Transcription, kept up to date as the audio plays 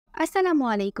আসসালামু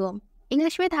আলাইকুম।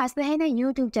 English with Hasnahina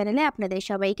YouTube চ্যানেলে আপনাদের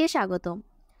সবাইকে স্বাগতম।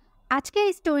 আজকের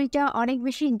স্টোরিটা অনেক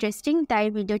বেশি ইন্টারেস্টিং, তাই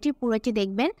ভিডিওটি পুরোটি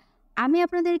দেখবেন। আমি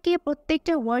আপনাদেরকে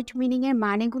প্রত্যেকটা ওয়ার্ড মিনিংয়ের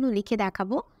মানেগুলো লিখে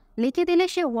দেখাবো। লিখে দিলে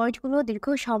সে ওয়ার্ডগুলো দীর্ঘ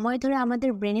সময় ধরে আমাদের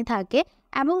ব্রেনে থাকে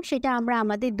এবং সেটা আমরা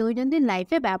আমাদের দৈনন্দিন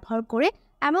লাইফে ব্যবহার করে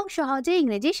এবং সহজে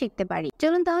ইংরেজি শিখতে পারি।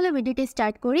 চলুন তাহলে ভিডিওটি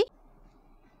স্টার্ট করি।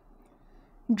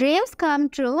 ড্রিমস কাম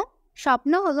ট্রু,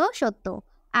 স্বপ্ন হলো সত্য।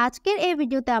 আজকের এই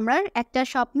ভিডিওতে আমরা একটা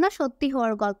স্বপ্ন সত্যি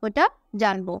হওয়ার গল্পটা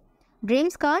জানবো।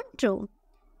 Dreams come true.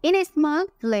 In a small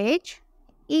village,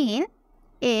 in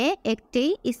একটি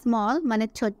স্মল মানে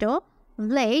ছোট,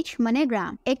 ভিলেজ মানে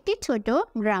গ্রাম, একটি ছোট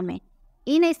গ্রামে।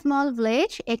 ইন এ স্মল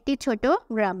ভিলেজ, একটি ছোট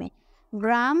গ্রামে।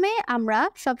 গ্রামে আমরা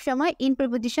সবসময় ইন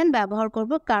প্রিপোজিশন ব্যবহার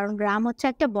করব, কারণ গ্রাম হচ্ছে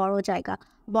একটা বড় জায়গা।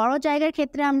 বড় জায়গার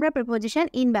ক্ষেত্রে আমরা প্রিপোজিশন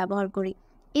ইন ব্যবহার করি।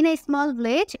 In a small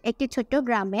village, একটি ছোট্ট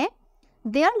গ্রামে,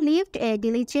 there lived a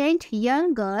diligent young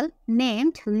girl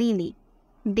named Lily.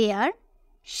 There,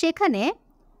 সেখানে,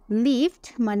 lived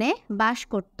মানে বাস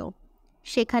করত,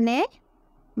 সেখানে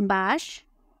বাস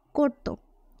করত।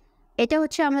 এটা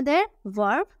হচ্ছে আমাদের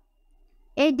verb.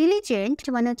 A diligent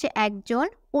মানে হচ্ছে একজন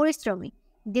পরিশ্রমী।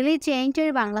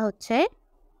 diligent-এর বাংলা হচ্ছে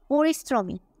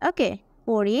পরিশ্রমী। ওকে,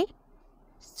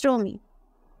 পরিশ্রমী,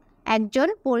 একজন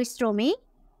পরিশ্রমী।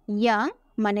 young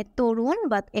মানে তরুণ,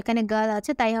 বা এখানে গার্ল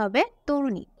আছে তাই হবে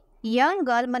তরুণী। ইয়াং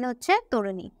গার্ল মানে হচ্ছে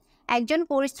তরুণী। একজন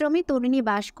পরিশ্রমী তরুণী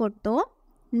বাস করত।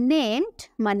 নেমড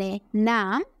মানে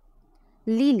নাম,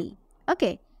 লিলি।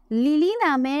 ওকে, লিলি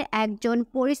নামের একজন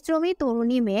পরিশ্রমী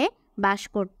তরুণী মেয়ে বাস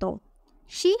করত।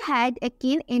 শি হ্যাড এ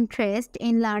কিন interest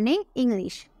in learning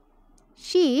English.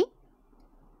 She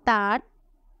তার,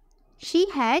 শি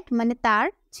হ্যাড মানে তার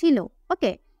ছিল।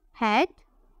 ওকে, হ্যাড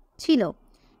ছিল।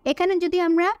 এখানে যদি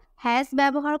আমরা হ্যাজ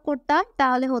ব্যবহার করতাম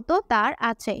তাহলে হতো তার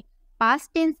আছে। পাস্ট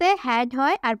টেন্সে হ্যাড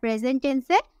হয় আর প্রেজেন্ট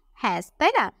টেন্সে হ্যাজ,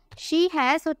 তাই না? শি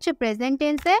হ্যাজ হচ্ছে প্রেজেন্ট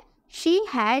টেন্সে, শি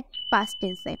হ্যাড পাস্ট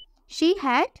টেন্সে। শি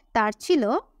হ্যাড তার ছিল।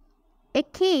 এ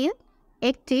কিন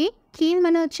একটি, কিন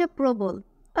মানে হচ্ছে প্রবল।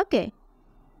 ওকে,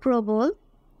 প্রবল।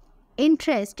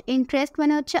 ইন্টারেস্ট, ইন্টারেস্ট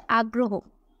মানে হচ্ছে আগ্রহ,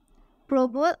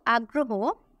 প্রবল আগ্রহ।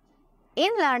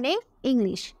 ইন লার্নিং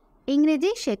ইংলিশ,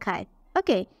 ইংরেজি শেখায়।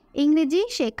 ওকে, ইংরেজি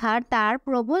শেখার তার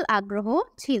প্রবল আগ্রহ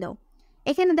ছিল।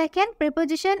 এখানে দেখেন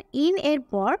প্রিপোজিশন ইন এর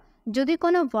পর যদি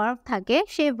কোনো ভার্ব থাকে,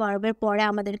 সেই ভার্বের পরে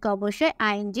আমাদেরকে অবশ্যই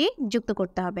আইএনজি যুক্ত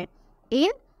করতে হবে।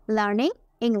 In learning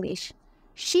English,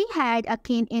 she had a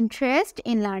কিন ইন্টারেস্ট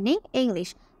ইন লার্নিং ইংলিশ,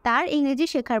 তার ইংরেজি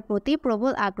শেখার প্রতি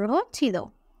প্রবল আগ্রহ ছিল।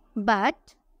 বাট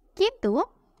কিন্তু,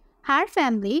 her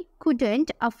family couldn't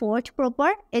afford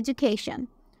proper education.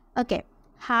 ওকে,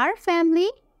 হার ফ্যামিলি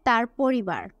তার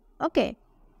পরিবার। ওকে,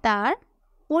 তার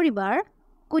পরিবার,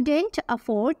 কুডেন্ট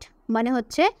অ্যাফোর্ড মানে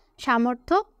হচ্ছে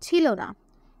সামর্থ্য ছিল না।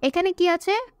 এখানে কি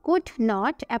আছে? কুড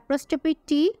নট, অ্যাপ্রোস্ট্রফি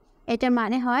টি, এটার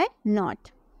মানে হয় নট।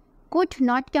 কুড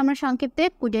নটকে আমরা সংক্ষিপ্তে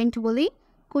কুডেন্ট বলি।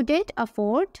 কুডেন্ট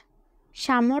অ্যাফোর্ড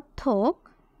সামর্থক,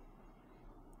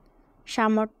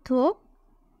 সামর্থ্য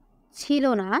ছিল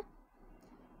না।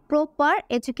 প্রপার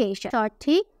এডুকেশন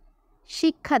সঠিক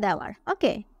শিক্ষা দেওয়ার।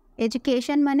 ওকে,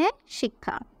 এডুকেশন মানে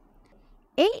শিক্ষা।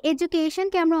 এই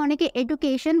এডুকেশনকে আমরা অনেকে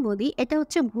এডুকেশন বলি, এটা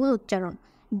হচ্ছে ভুল উচ্চারণ।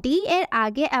 ডি এর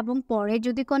আগে এবং পরে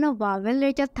যদি কোনো ভাওয়েল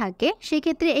লেটার থাকে,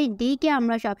 সেক্ষেত্রে এই ডিকে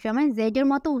আমরা সবসময় জেড এর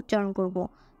মতো উচ্চারণ করব।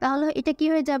 তাহলে এটা কি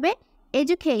হয়ে যাবে?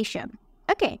 Education.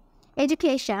 Okay,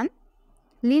 education.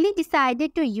 Lily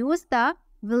decided to use the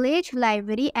village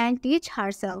library and teach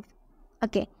herself.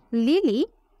 Okay, lily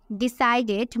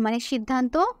decided মানে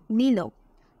সিদ্ধান্ত নিল,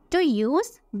 টু ইউজ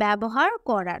ব্যবহার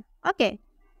করার। ওকে,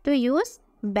 টু ইউজ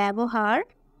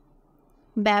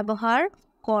ব্যবহার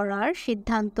করার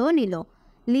সিদ্ধান্ত নিল।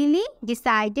 লিলি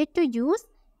ডিসাইডেড টু ইউজ,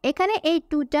 এখানে এই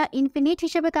টুটা ইনফিনিট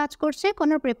হিসেবে কাজ করছে,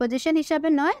 কোনো প্রিপোজিশন হিসাবে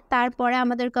নয়। তারপরে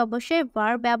আমাদেরকে অবশ্যই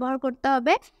ভার্ব ব্যবহার করতে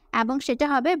হবে এবং সেটা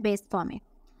হবে বেস ফর্মে।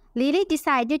 Lily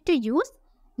decided to use,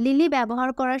 lily ব্যবহার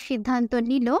করার সিদ্ধান্ত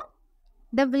নিল।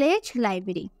 দ্য ভিলেজ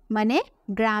লাইব্রেরি মানে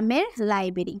গ্রামের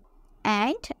লাইব্রেরি।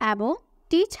 অ্যান্ড এবং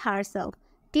টিচ হারসেলফ,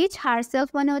 টিচ হারসেলফ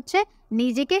মানে হচ্ছে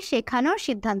নিজেকে শেখানোর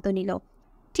সিদ্ধান্ত নিল।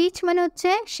 টিচ মানে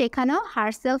হচ্ছে শেখানো,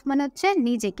 হারসেলফ মানে হচ্ছে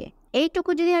নিজেকে।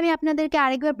 এইটুকু যদি আমি আপনাদেরকে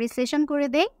আরেকবার বিশ্লেষণ করে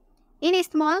দেই। ইন এ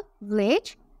স্মল ভিলেজ,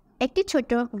 একটি ছোট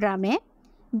গ্রামে,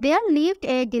 there lived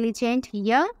a diligent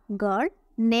young girl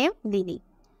name lily.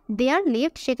 There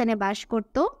lived সেখানে বাস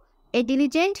করত, এ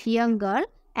ডিলিজেন্ট ইয়াং গার্ল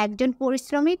একজন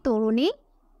পরিশ্রমী তরুণী,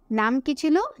 নাম কি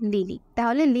ছিল? লিলি।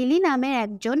 তাহলে লিলি নামের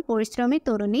একজন পরিশ্রমী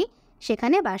তরুণী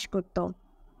সেখানে বাস করত।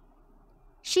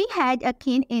 শি হ্যাড আ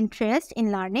কিন ইন্টারেস্ট ইন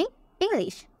লার্নিং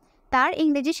ইংলিশ, তার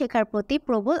ইংরেজি শেখার প্রতি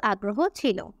প্রবল আগ্রহ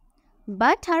ছিল।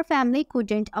 But her family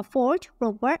couldn't afford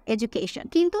proper education.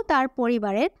 কিন্তু তার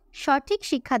পরিবারের সঠিক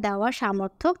শিক্ষা দেওয়ার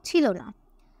সামর্থ্য ছিল না।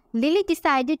 Lily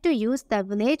decided to use the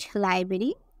village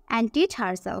library and teach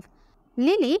herself.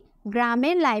 Lily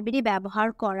গ্রামের লাইব্রেরি ব্যবহার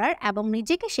করার এবং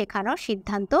নিজেকে শেখানোর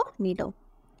সিদ্ধান্ত নিল।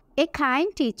 A kind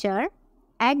teacher,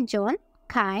 একজন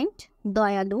kind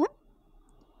দয়ালু,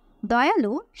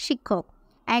 দয়ালু শিক্ষক,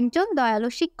 একজন দয়ালু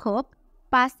শিক্ষক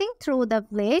passing through the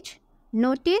village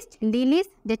noticed Lily's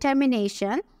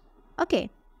determination. ওকে,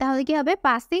 তাহলে কি হবে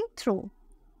passing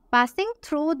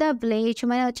through the village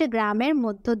মানে হচ্ছে গ্রামের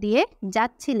মধ্য দিয়ে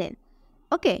যাচ্ছিলেন।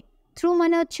 ওকে, through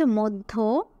মানে হচ্ছে মধ্য,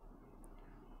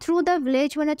 through the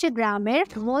village মানে হচ্ছে গ্রামের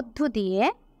মধ্য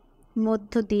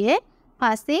দিয়ে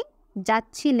passing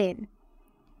যাচ্ছিলেন।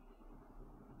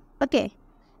 ওকে,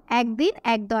 একদিন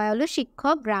এক দয়ালু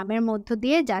শিক্ষক গ্রামের মধ্য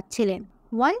দিয়ে যাচ্ছিলেন।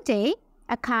 One day,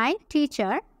 a kind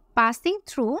teacher passing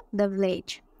through the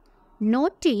village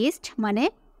noticed মানে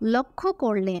লক্ষ্য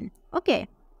করলেন। ওকে,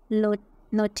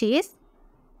 notice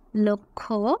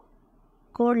লক্ষ্য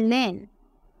করলেন।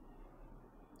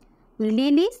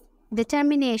 Lily's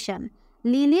determination,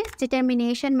 লিলির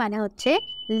ডিটারমিনেশন মানে হচ্ছে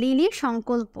লিলির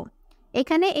সংকল্প।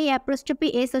 এখানে এই অ্যাপোস্ট্রফি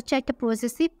এস হচ্ছে একটা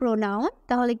পজেসিভ প্রোনাউন,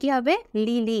 তাহলে কি হবে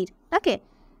লিলির। ওকে,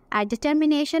 আর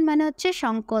ডিটারমিনেশন মানে হচ্ছে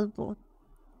সংকল্প।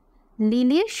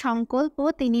 লিলির সংকল্প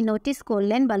তিনি নোটিস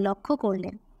করলেন বা লক্ষ্য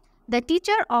করলেন। দ্য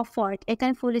টিচার অফার্ড,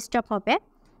 এখানে ফুল স্টপ হবে।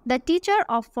 The teacher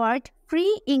offered free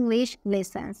English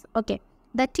lessons. Okay,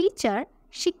 the teacher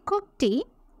শিক্ষকটি,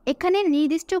 এখানে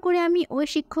নির্দিষ্ট করে আমি ওই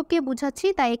শিক্ষককে বোঝাচ্ছি,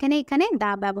 তাই এখানে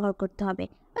দা ব্যবহার করতে হবে।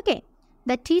 ওকে,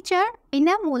 দ্য টিচার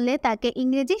বিনামূল্যে তাকে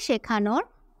ইংরেজি শেখানোর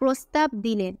প্রস্তাব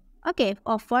দিলেন। ওকে,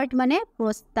 অফার্ড মানে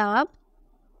প্রস্তাব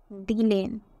দিলেন।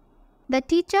 দ্য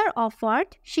টিচার অফার্ড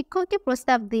শিক্ষককে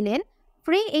প্রস্তাব দিলেন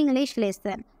ফ্রি ইংলিশ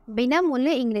লেসন,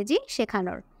 বিনামূল্যে ইংরেজি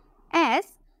শেখানোর। As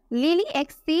lily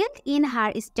এক্সিলড in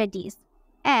her studies,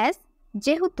 as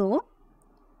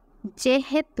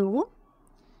যেহেতু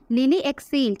লিলি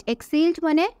এক্সিলড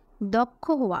মানে দক্ষ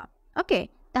হওয়া। ওকে,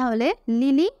 তাহলে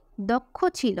লিলি দক্ষ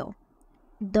ছিল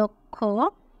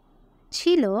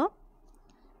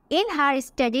ইন হার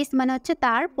স্টাডিজ মানে হচ্ছে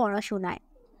তার পড়াশোনায়।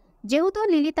 যেহেতু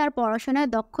লিলি তার পড়াশোনায়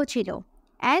দক্ষ ছিল,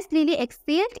 as lily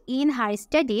এক্সিলড in her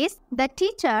studies, the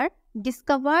teacher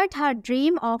discovered her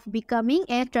dream of becoming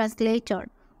A translator.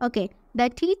 Okay, the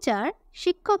teacher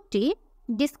শিক্ষকটি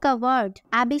discovered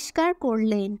আবিষ্কার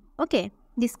করলেন। ওকে,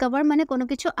 ডিসকভার মানে কোনো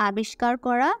কিছু আবিষ্কার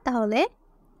করা, তাহলে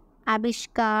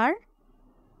আবিষ্কার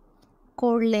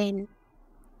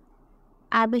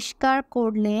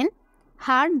করলেন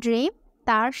হার ড্রিম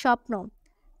তার স্বপ্ন।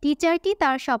 টিচারটি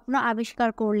তার স্বপ্ন আবিষ্কার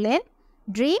করলেন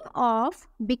dream of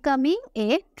becoming A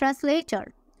translator.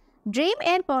 Dream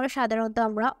এর পর সাধারণত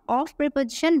আমরা অফ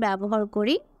প্রিপোজিশন ব্যবহার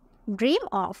করি, ড্রিম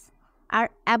অফ। আর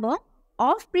এবং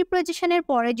অফ প্রিপোজিশনের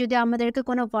পরে যদি আমাদেরকে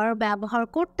কোনো ভার্ব ব্যবহার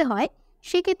করতে হয়,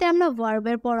 সেক্ষেত্রে আমরা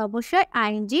ভার্বের পর অবশ্যই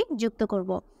আইএনজি যুক্ত করব।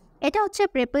 এটা হচ্ছে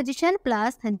প্রিপোজিশন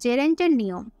প্লাস জেরেন্টের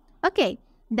নিয়ম। ওকে,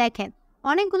 দেখেন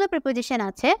অনেকগুলো প্রিপোজিশন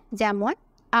আছে, যেমন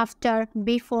after,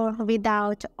 before,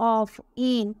 without, of,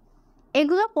 in.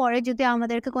 এগুলো পরে যদি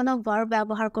আমাদেরকে কোনো ভার্ব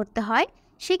ব্যবহার করতে হয়,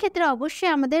 সেক্ষেত্রে অবশ্যই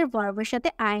আমাদের ভার্বের সাথে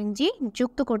আইএনজি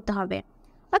যুক্ত করতে হবে।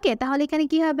 ওকে, তাহলে এখানে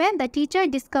কি হবে? The teacher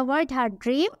discovered her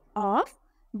dream of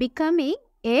becoming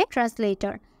A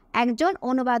translator, একজন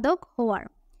অনুবাদক হওয়ার।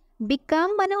 বিকাম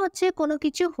মানে হচ্ছে কোনো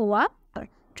কিছু হওয়া,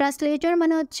 ট্রান্সলেটর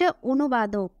মানে হচ্ছে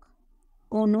অনুবাদক,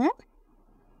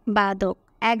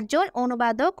 একজন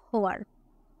অনুবাদক হওয়ার।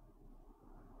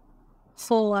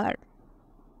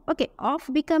 ওকে, অফ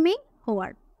বিকামিং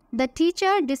হওয়ার। The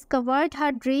teacher discovered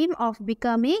her dream of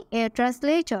becoming A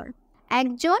translator,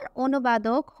 একজন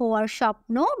অনুবাদক হওয়ার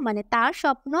স্বপ্ন মানে তার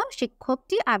স্বপ্ন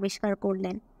শিক্ষকটি আবিষ্কার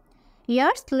করলেন।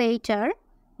 ইয়ার্স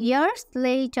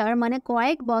লেটার মানে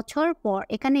কয়েক বছর পর।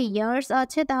 এখানে ইয়ার্স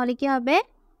আছে, তাহলে কি হবে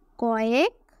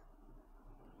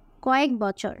কয়েক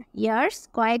বছর। ইয়ার্স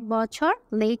কয়েক বছর,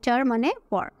 লেটার মানে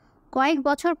পর, কয়েক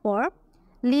বছর পর।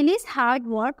 Lily's hard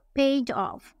work paid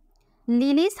of.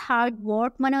 Lily's hard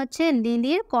work মানে হচ্ছে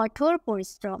লিলির কঠোর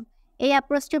পরিশ্রম। এই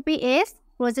অ্যাপোস্ট্রফি এস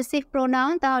পজেসিভ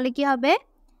প্রোনাউন, তাহলে কি হবে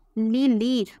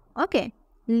লিলির। ওকে,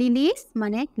 লিলিস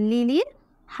মানে লিলির,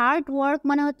 হার্ড ওয়ার্ক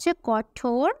মানে হচ্ছে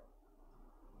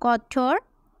কঠোর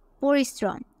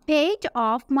পরিশ্রম। পেইড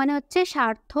অফ মানে হচ্ছে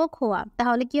সার্থক হওয়া,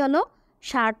 তাহলে কি হলো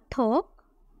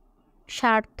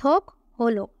সার্থক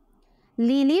হলো।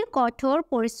 লিলির কঠোর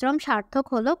পরিশ্রম সার্থক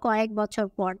হলো কয়েক বছর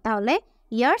পর, তাহলে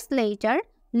years later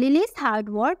Lily's hard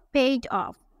work paid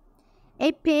of.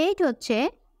 এই পেইড হচ্ছে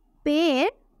পে এর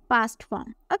পাস্ট ফর্ম।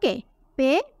 ওকে,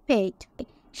 পেইড।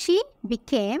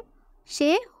 সে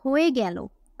হয়ে গেল।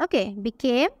 ওকে,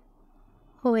 বিকেম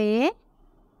হয়ে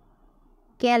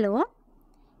গেল।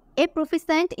 এ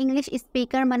প্রফিসেন্ট ইংলিশ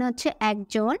স্পিকার মানে হচ্ছে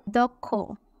একজন দক্ষ।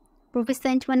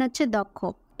 প্রফিসেন্ট মানে হচ্ছে দক্ষ।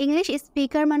 ইংলিশ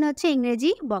স্পিকার মানে হচ্ছে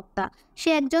ইংরেজি বক্তা। সে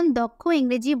একজন দক্ষ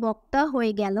ইংরেজি বক্তা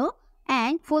হয়ে গেল।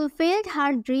 অ্যান্ড ফুলফিলড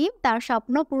হার ড্রিম, তার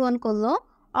স্বপ্ন পূরণ করলো।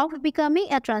 অফ বিকামিং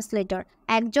এ ট্রান্সলেটর,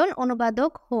 একজন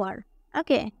অনুবাদক হওয়ার।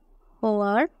 ওকে,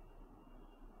 হওয়ার।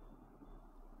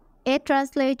 এ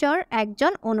ট্রান্সলেটর,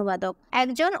 একজন অনুবাদক।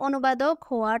 একজন অনুবাদক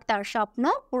হওয়ার তার স্বপ্ন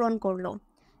পূরণ করলো।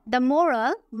 দ্য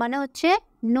মোরাল মানে হচ্ছে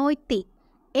নৈতিক।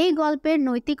 এই গল্পের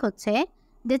নৈতিক হচ্ছে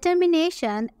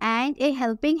determination and a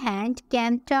helping hand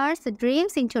can turn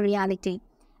dreams into reality.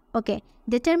 Okay,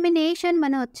 determination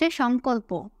মানে হচ্ছে সংকল্প।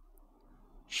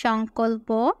 সংকল্প,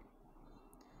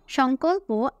 সংকল্প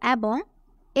এবং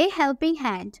a helping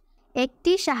hand,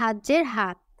 একটি সাহায্যের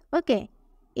হাত। ওকে,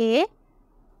 এ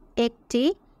একটি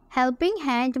হেল্পিং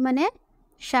হ্যান্ড মানে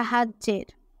সাহায্যের,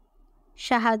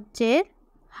 সাহায্যের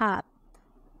হাত।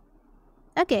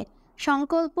 ওকে,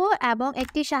 সংকল্প এবং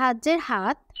একটি সাহায্যের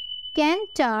হাত। ক্যান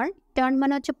টার্ন, টার্ন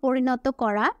মানে হচ্ছে পরিণত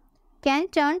করা। ক্যান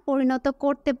টার্ন পরিণত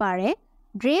করতে পারে।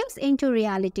 ড্রিমস ইনটু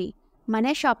রিয়ালিটি মানে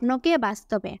স্বপ্নকে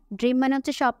বাস্তবে। ড্রিম মানে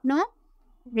হচ্ছে স্বপ্ন,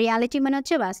 রিয়ালিটি মানে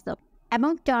হচ্ছে বাস্তব। এবং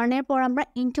টার্নের পর আমরা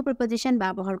ইনটু প্রিপোজিশন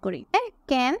ব্যবহার করি।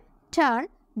 Can turn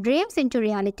dreams into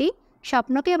reality,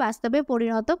 স্বপ্নকে বাস্তবে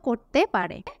পরিণত করতে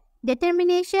পারে।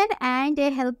 Determination and a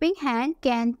helping hand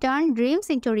can turn dreams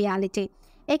into reality.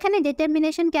 এখানে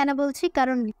ডিটারমিনেশন কেন বলছি,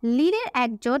 কারণ লিনের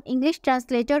একজন ইংলিশ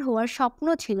ট্রান্সলেটর হওয়ার স্বপ্ন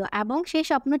ছিল এবং সেই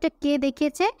স্বপ্নটা কে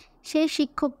দেখেছে, সেই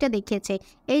শিক্ষকটা দেখেছে।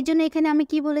 এই জন্য এখানে আমি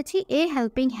কি বলেছি, এ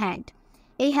হেল্পিং হ্যান্ড।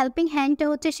 এই হেল্পিং হ্যান্ডটা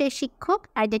হচ্ছে সেই শিক্ষক।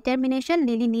 আর ডিটারমিনেশন,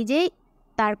 লিলি নিজেই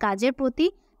তার কাজের প্রতি,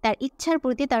 তার ইচ্ছার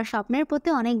প্রতি, তার স্বপ্নের প্রতি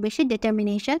অনেক বেশি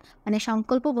ডিটারমিনেশন মানে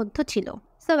সংকল্পবদ্ধ ছিল।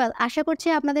 সো ওয়েল, আশা করছি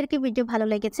আপনাদেরকে ভিডিও ভালো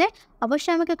লেগেছে।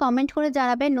 অবশ্যই আমাকে কমেন্ট করে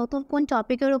জানাবেন নতুন কোন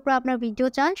টপিকের উপর আপনার ভিডিও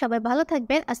চান। সবাই ভালো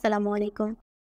থাকবেন। আসসালামু আলাইকুম।